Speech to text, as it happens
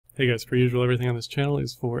Hey guys, per usual, everything on this channel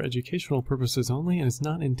is for educational purposes only and is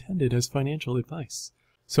not intended as financial advice.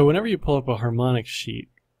 So whenever you pull up a harmonic sheet,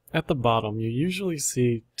 at the bottom you usually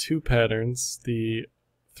see two patterns, the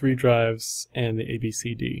 3 drives and the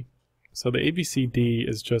ABCD. So the ABCD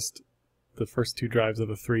is just the first 2 drives of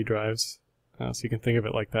the 3 drives. So you can think of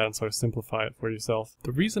it like that and sort of simplify it for yourself.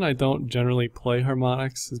 The reason I don't generally play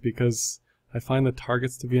harmonics is because I find the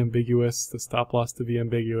targets to be ambiguous, the stop loss to be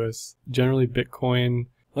ambiguous. Generally Bitcoin,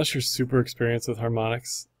 unless you're super experienced with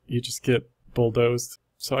harmonics, you just get bulldozed.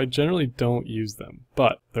 So I generally don't use them.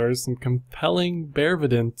 But there is some compelling bear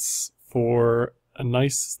evidence for a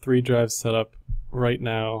nice 3 drive setup right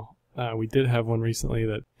now. We did have one recently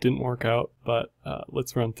that didn't work out, but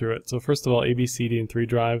let's run through it. So first of all, ABCD and 3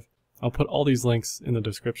 drive. I'll put all these links in the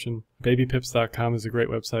description. Babypips.com is a great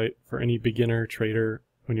website for any beginner trader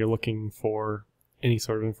when you're looking for any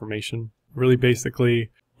sort of information. Really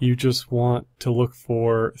basically, you just want to look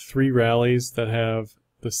for 3 rallies that have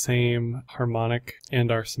the same harmonic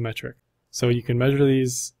and are symmetric. So you can measure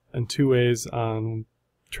these in 2 ways on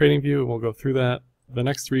Tradingview, and we'll go through that. The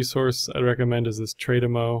next resource I'd recommend is this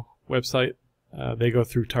Tradingview website. They go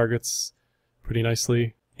through targets pretty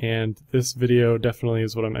nicely, and this video definitely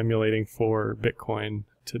is what I'm emulating for Bitcoin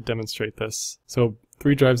to demonstrate this. So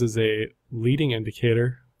 3 drives is a leading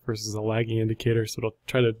indicator versus a lagging indicator, so it'll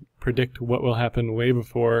try to predict what will happen way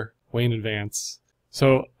before, way in advance.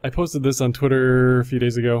 So I posted this on Twitter a few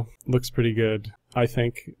days ago. Looks pretty good, I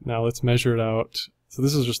think. Now let's measure it out. So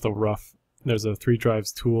this is just a rough. There's a 3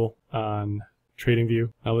 drives tool on Tradingview.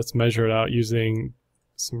 Now let's measure it out using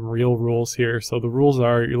some real rules here. So the rules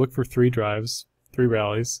are you look for 3 drives, 3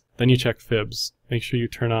 rallies, then you check fibs. Make sure you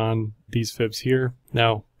turn on these fibs here.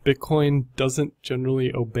 Now Bitcoin doesn't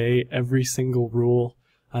generally obey every single rule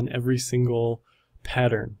on every single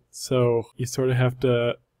pattern. So you sort of have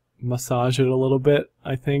to massage it a little bit,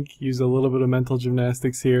 I think. Use a little bit of mental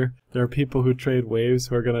gymnastics here. There are people who trade waves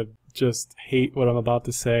who are going to just hate what I'm about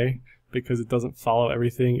to say because it doesn't follow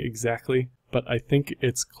everything exactly, but I think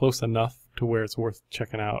it's close enough to where it's worth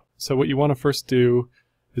checking out. So what you want to first do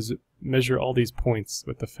is measure all these points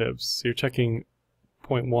with the fibs. So you're checking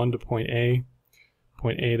point 1 to point A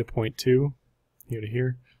to point 2, here to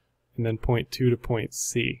here, and then point 2 to point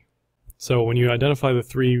C. So when you identify the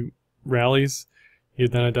 3 rallies, you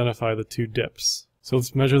then identify the 2 dips. So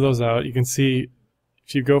let's measure those out. You can see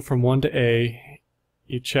if you go from 1 to A,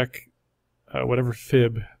 you check whatever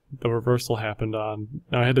fib the reversal happened on.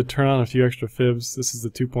 Now I had to turn on a few extra fibs. This is the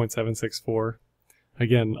 2.764.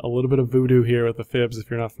 Again, a little bit of voodoo here with the fibs if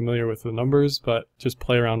you're not familiar with the numbers, but just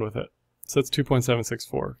play around with it. So that's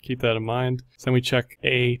 2.764. Keep that in mind. So then we check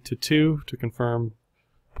A to 2 to confirm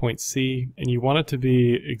point C, and you want it to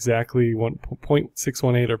be exactly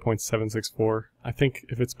 0.618 or 0.764. I think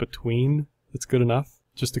if it's between, it's good enough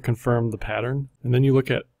just to confirm the pattern. And then you look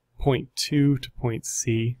at point 2 to point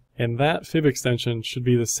C, and that fib extension should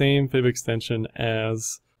be the same fib extension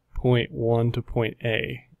as point 1 to point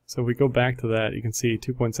A. So if we go back to that, you can see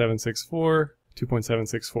 2.764,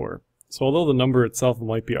 2.764. So although the number itself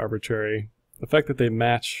might be arbitrary, the fact that they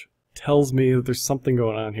match tells me that there's something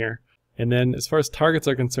going on here. And then as far as targets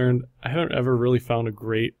are concerned, I haven't ever really found a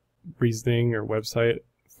great reasoning or website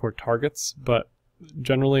for targets, but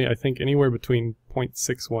generally I think anywhere between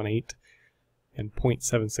 0.618 and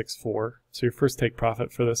 0.764. So your first take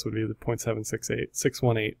profit for this would be the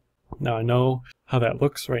 0.718. Now I know how that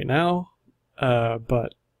looks right now,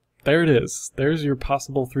 but there it is. There's your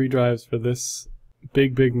possible 3 drives for this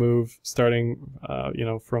big move starting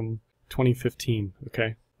from 2015.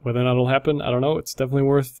 Okay, whether or not it'll happen, I don't know. It's definitely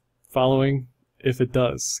worth following if it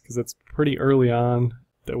does, because it's pretty early on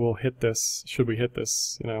that we'll hit this, should we hit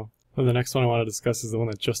this, Then the next one I want to discuss is the one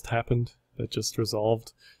that just happened, that just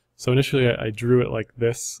resolved. So initially I drew it like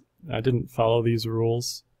this. I didn't follow these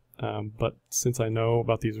rules, but since I know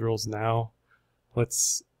about these rules now,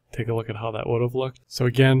 let's take a look at how that would have looked. So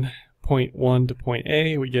again, point 1 to point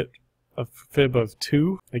A, we get a fib of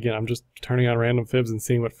 2. Again, I'm just turning on random fibs and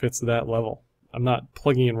seeing what fits that level. I'm not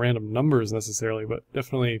plugging in random numbers necessarily, but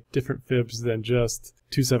definitely different fibs than just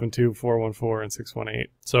 272, 414, and 618.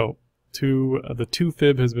 So the 2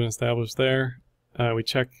 fib has been established there. We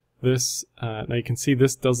check this. Now you can see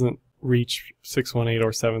this doesn't reach 618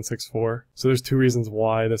 or 764. So there's 2 reasons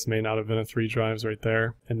why this may not have been a 3 drives right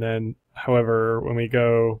there. And then, however, when we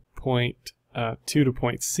go point 2 to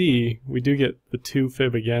point C, we do get the 2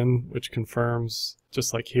 fib again, which confirms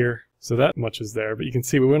just like here. So that much is there, but you can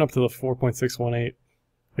see we went up to the 4.618.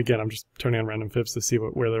 Again, I'm just turning on random fibs to see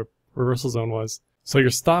where the reversal zone was. So your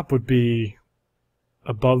stop would be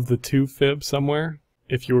above the 2 fib somewhere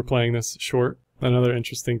if you were playing this short. Another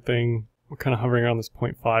interesting thing we're kind of hovering around this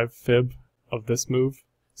 0.5 fib of this move.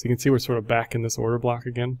 So you can see we're sort of back in this order block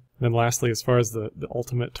again. And then lastly, as far as the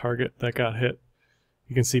ultimate target that got hit,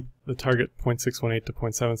 you can see the target 0.618 to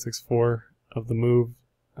 0.764 of the move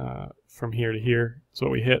from here to here is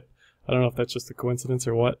what we hit. I don't know if that's just a coincidence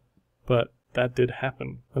or what, but that did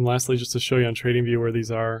happen. And lastly, just to show you on TradingView where these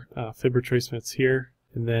are, fib retracements here,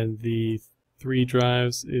 and then the 3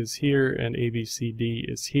 drives is here, and ABCD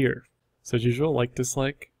is here. So as usual, like,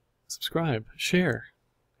 dislike, subscribe, share.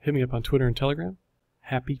 Hit me up on Twitter and Telegram.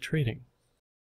 Happy trading.